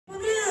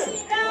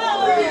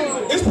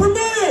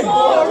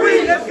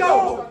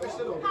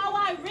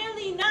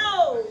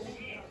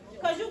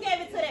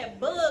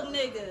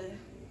nigga.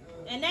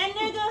 And that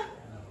nigga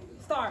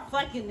start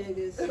fucking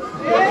niggas.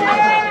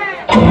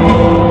 Yeah.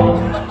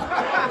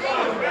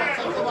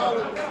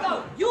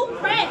 You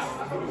pressed.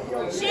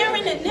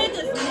 Sharing the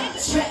niggas,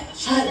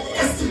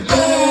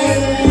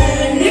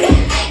 nigga.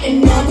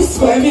 And now we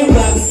swerving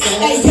while we say,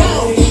 hey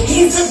yo,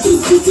 hands up,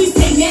 do, say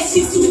that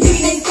shit to a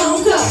nigga they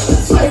don't go.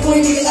 Swerve boy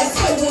nigga like,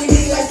 swerve boy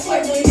nigga like,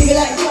 swerve boy nigga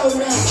like,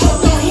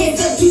 hold on, hands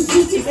up, do.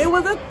 It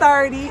was a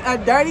 30, a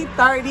dirty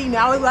 30.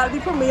 Now it's about to be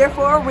premiered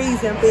for a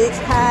reason, bitch.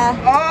 Hi.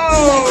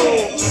 Oh.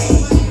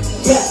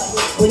 Yeah,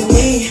 with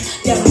me,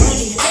 that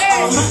money.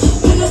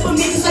 Pull up on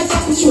niggas like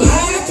fuck with you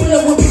high. Pull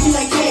up with bitches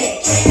like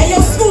that. Hey yo,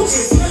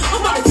 Smooches,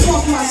 I'm about to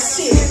talk my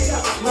shit.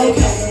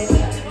 Okay.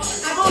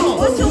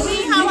 What you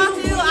mean how I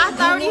feel? I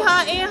 30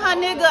 her and her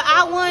nigga.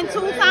 I won 2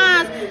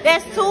 times.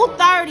 That's 2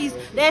 30s.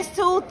 That's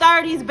 2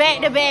 30s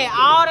back to back.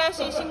 All that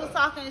shit she was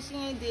talking, she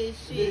ain't did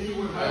shit.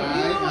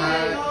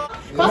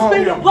 If I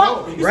spin your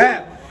block,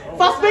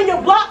 if I spin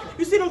your block,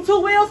 you see them 2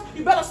 wheels,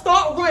 you better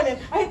start running.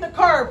 I hit the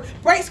curb,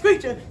 brake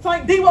screeching, so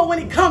like Devo when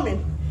he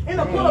coming. In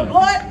the pool of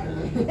blood,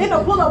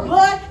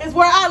 is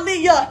where I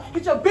leave ya.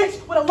 Hit your bitch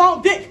with a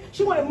long dick.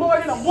 She wanted more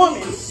than a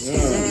woman. You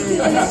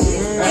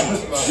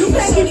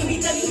can't get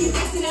me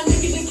fixing that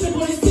nigga the clip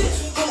on his dick.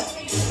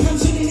 I'm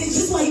shooting it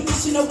just while he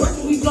pushing the work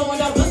and we blowing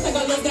our bust. I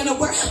got love down to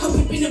work. I'm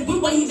whipping the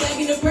boot while he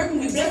bagging the work and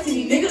we blessing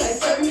these niggas like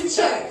serving in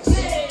church.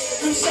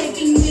 I'm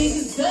shaking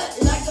niggas up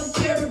like a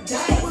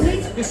paradise.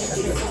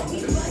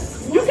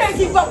 You can't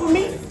keep up with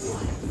me.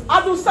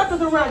 I do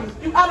circles around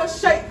you. You out of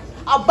shape.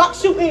 I'll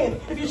box you in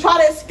if you try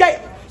to escape.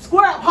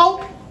 Square up,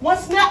 hoe. One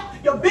snap,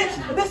 your bitch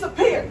will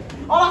disappear.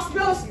 All I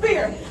spill is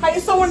fear. How you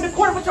somewhere in the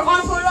corner with your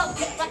arms put up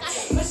like I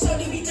hate. My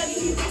shorty be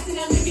fixing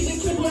that nigga the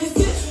clip on his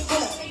dick.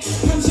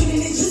 I'm shooting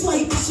it just while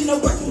he pushing the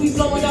work and we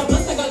blowing our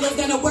bust. I got love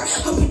down to work.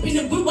 I'm whipping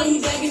the boot while he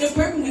bagging the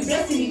work and we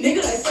blessing these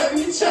niggas like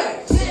serving in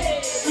church.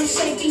 I'm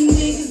shaking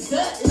niggas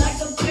up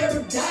like a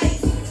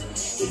paradise.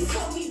 He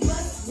told me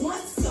bust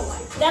once, so I.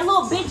 That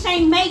little bitch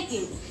ain't make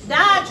it.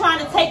 Died trying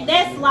to take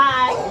that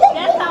slide.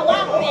 That's how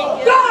I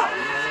figure.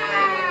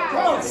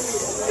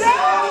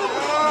 Stop!